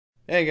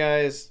Hey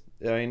guys,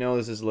 I know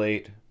this is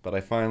late, but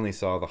I finally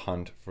saw The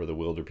Hunt for the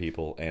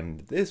Wilderpeople,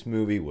 and this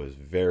movie was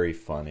very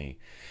funny.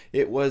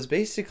 It was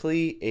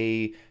basically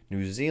a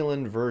New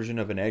Zealand version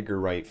of an Edgar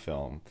Wright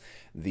film.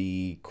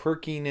 The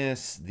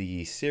quirkiness,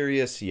 the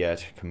serious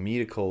yet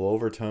comedical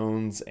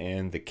overtones,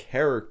 and the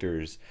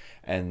characters,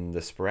 and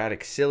the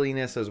sporadic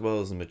silliness as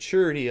well as the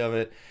maturity of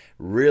it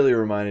really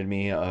reminded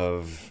me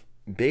of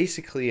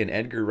basically an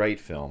Edgar Wright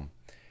film.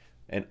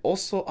 And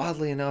also,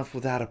 oddly enough,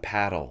 without a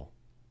paddle,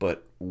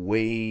 but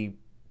way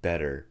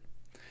better.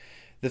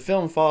 The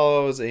film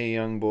follows a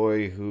young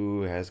boy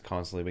who has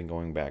constantly been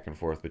going back and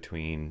forth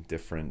between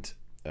different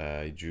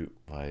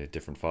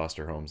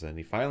foster homes, and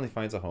he finally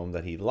finds a home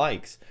that he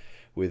likes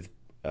with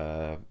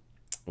uh,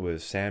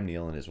 with Sam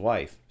Neill and his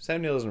wife.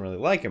 Sam Neill doesn't really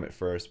like him at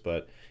first,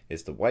 but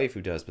it's the wife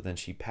who does. But then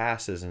she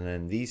passes, and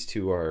then these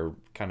two are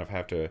kind of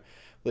have to.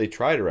 They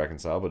try to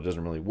reconcile, but it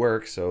doesn't really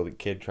work. So the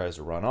kid tries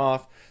to run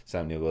off.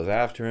 Sam Neill goes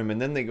after him,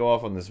 and then they go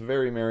off on this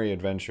very merry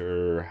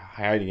adventure,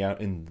 hiding out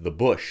in the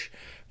bush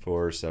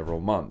for several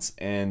months.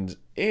 And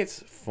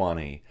it's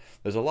funny.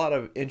 There's a lot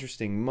of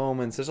interesting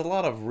moments. There's a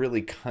lot of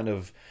really kind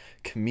of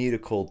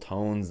comedical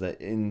tones that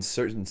in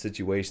certain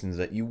situations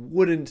that you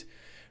wouldn't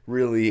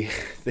really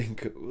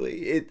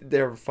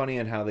they're funny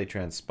on how they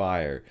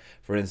transpire.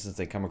 For instance,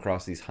 they come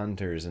across these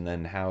hunters, and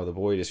then how the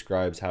boy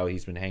describes how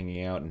he's been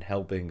hanging out and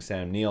helping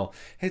Sam Neill.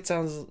 It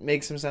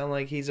makes him sound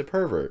like he's a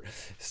pervert.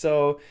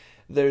 So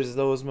there's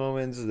those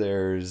moments.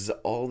 There's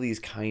all these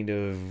kind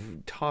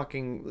of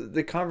talking.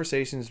 The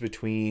conversations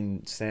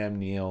between Sam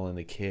Neill and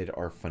the kid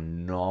are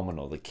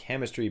phenomenal. The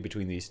chemistry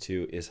between these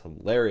two is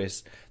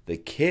hilarious. The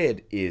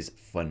kid is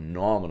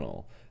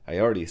phenomenal. I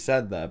already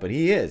said that, but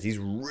he is. He's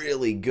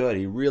really good.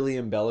 He really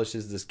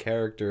embellishes this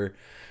character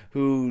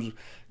who's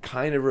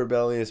kind of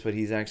rebellious, but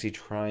he's actually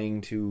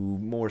trying to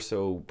more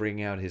so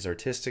bring out his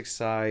artistic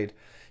side.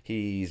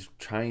 He's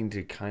trying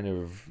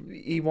to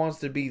he wants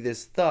to be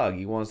this thug.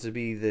 He wants to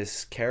be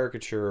this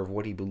caricature of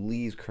what he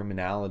believes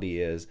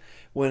criminality is,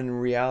 when in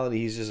reality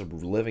he's just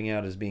living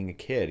out as being a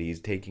kid.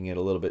 He's taking it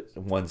a little bit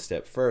one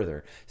step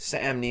further.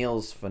 Sam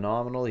Neill's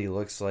phenomenal. He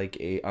looks like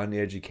a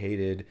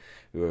uneducated,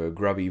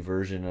 grubby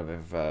version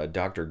of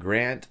Dr.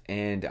 Grant,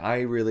 and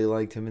I really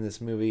liked him in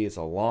this movie. It's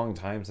a long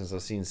time since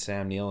I've seen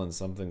Sam Neill in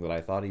something that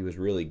I thought he was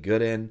really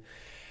good in.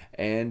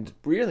 And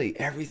really,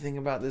 everything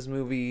about this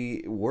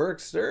movie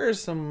works.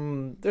 There's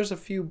a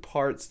few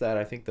parts that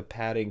I think the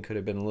padding could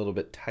have been a little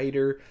bit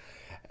tighter,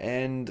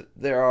 and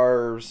there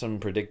are some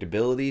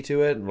predictability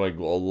to it, like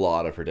a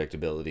lot of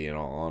predictability in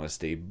all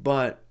honesty.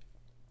 But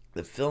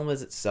the film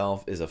as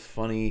itself is a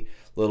funny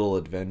little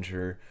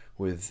adventure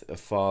with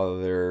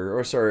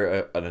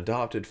an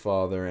adopted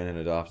father and an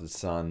adopted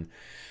son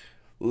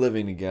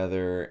living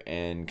together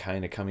and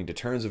kind of coming to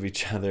terms with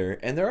each other.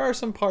 And there are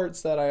some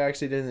parts that I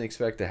actually didn't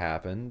expect to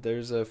happen.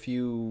 There's a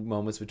few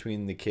moments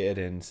between the kid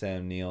and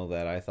Sam Neill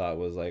that I thought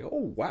was like,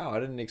 oh wow, I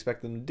didn't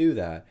expect them to do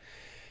that.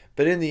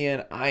 But in the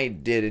end, I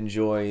did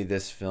enjoy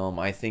this film.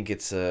 I think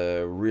it's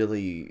a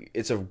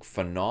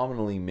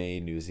phenomenally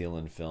made New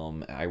Zealand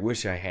film. I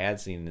wish I had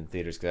seen it in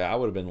theaters, because I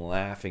would have been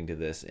laughing to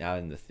this out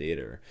in the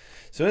theater.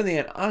 So in the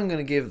end, I'm going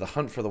to give The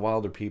Hunt for the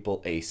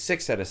Wilderpeople a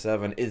 6 out of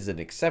 7. It's an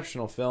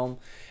exceptional film.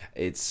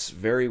 It's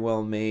very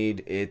well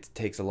made. It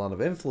takes a lot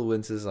of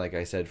influences, like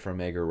I said, from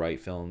Edgar Wright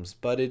films,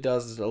 but it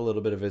does a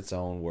little bit of its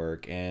own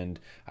work. And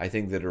I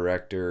think the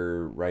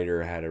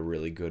writer had a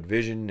really good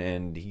vision,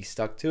 and he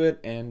stuck to it,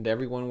 and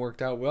everyone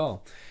worked out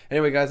well.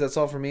 Anyway, guys, that's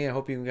all for me. I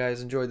hope you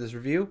guys enjoyed this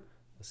review.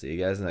 I'll see you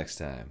guys next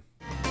time.